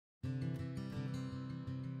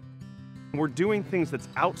We're doing things that's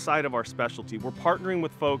outside of our specialty. We're partnering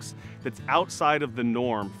with folks that's outside of the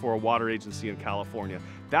norm for a water agency in California.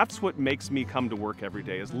 That's what makes me come to work every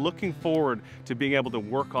day, is looking forward to being able to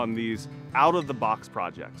work on these out-of-the-box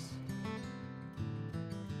projects.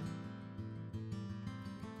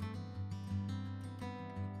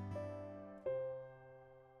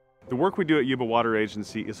 The work we do at Yuba Water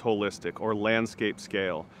Agency is holistic, or landscape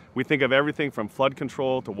scale. We think of everything from flood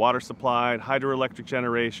control to water supply, hydroelectric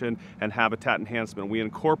generation, and habitat enhancement. We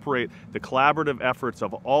incorporate the collaborative efforts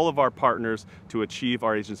of all of our partners to achieve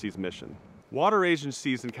our agency's mission. Water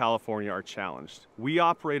agencies in California are challenged. We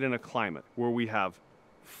operate in a climate where we have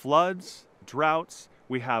floods, droughts,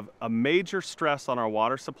 we have a major stress on our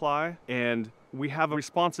water supply, and we have a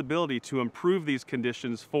responsibility to improve these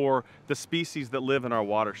conditions for the species that live in our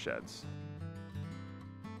watersheds.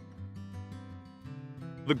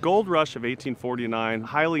 The gold rush of 1849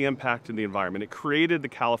 highly impacted the environment. It created the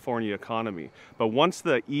California economy. But once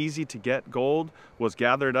the easy-to-get gold was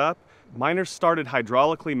gathered up, miners started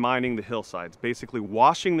hydraulically mining the hillsides, basically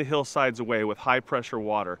washing the hillsides away with high-pressure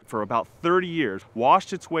water for about 30 years,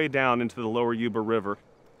 washed its way down into the lower Yuba River,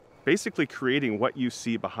 basically creating what you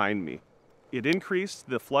see behind me. It increased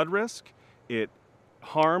the flood risk, it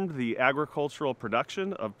harmed the agricultural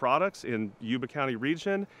production of products in Yuba County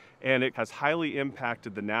region, and it has highly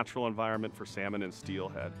impacted the natural environment for salmon and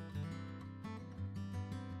steelhead.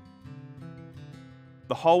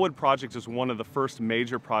 The Hallwood project is one of the first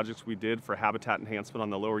major projects we did for habitat enhancement on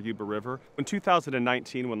the lower Yuba River. In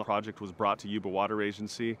 2019, when the project was brought to Yuba Water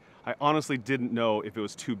Agency, I honestly didn't know if it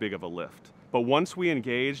was too big of a lift. But once we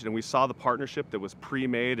engaged and we saw the partnership that was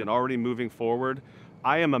pre-made and already moving forward,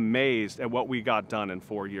 I am amazed at what we got done in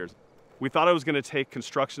 4 years. We thought it was going to take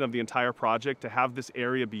construction of the entire project to have this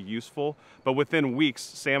area be useful, but within weeks,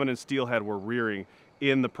 salmon and steelhead were rearing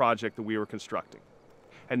in the project that we were constructing.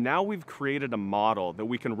 And now we've created a model that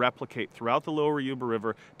we can replicate throughout the lower Yuba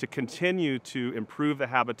River to continue to improve the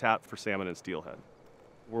habitat for salmon and steelhead.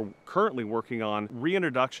 We're currently working on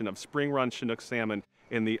reintroduction of spring run Chinook salmon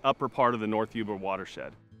in the upper part of the North Yuba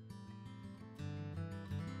watershed.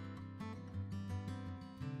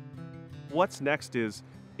 What's next is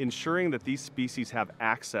ensuring that these species have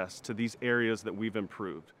access to these areas that we've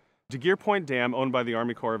improved. DeGear Point Dam, owned by the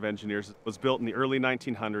Army Corps of Engineers, was built in the early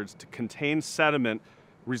 1900s to contain sediment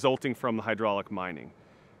resulting from the hydraulic mining.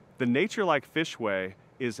 The Nature-like Fishway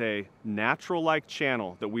is a natural-like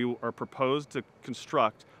channel that we are proposed to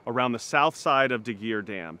construct around the south side of DeGear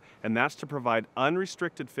Dam, and that's to provide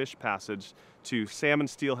unrestricted fish passage to salmon,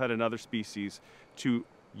 steelhead, and other species to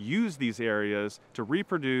use these areas to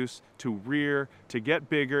reproduce, to rear, to get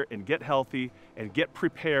bigger and get healthy and get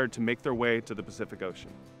prepared to make their way to the Pacific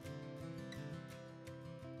Ocean.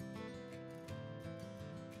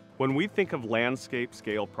 When we think of landscape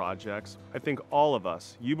scale projects, I think all of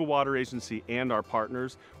us, Yuba Water Agency and our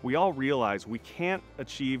partners, we all realize we can't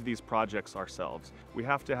achieve these projects ourselves. We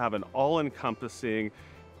have to have an all-encompassing,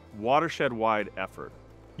 watershed-wide effort.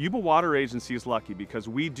 Yuba Water Agency is lucky because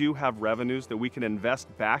we do have revenues that we can invest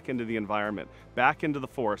back into the environment, back into the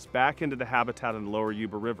forest, back into the habitat in the lower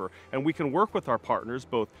Yuba River. And we can work with our partners,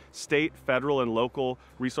 both state, federal, and local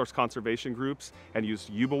resource conservation groups, and use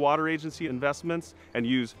Yuba Water Agency investments and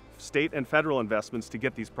use state and federal investments to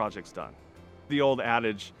get these projects done. The old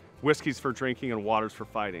adage, whiskey's for drinking and water's for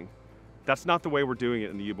fighting. That's not the way we're doing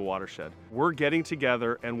it in the Yuba watershed. We're getting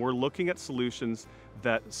together and we're looking at solutions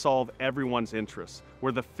that solve everyone's interests,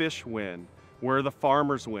 where the fish win, where the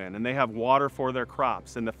farmers win, and they have water for their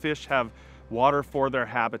crops, and the fish have water for their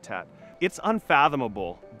habitat. It's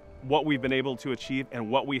unfathomable what we've been able to achieve and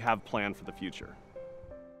what we have planned for the future.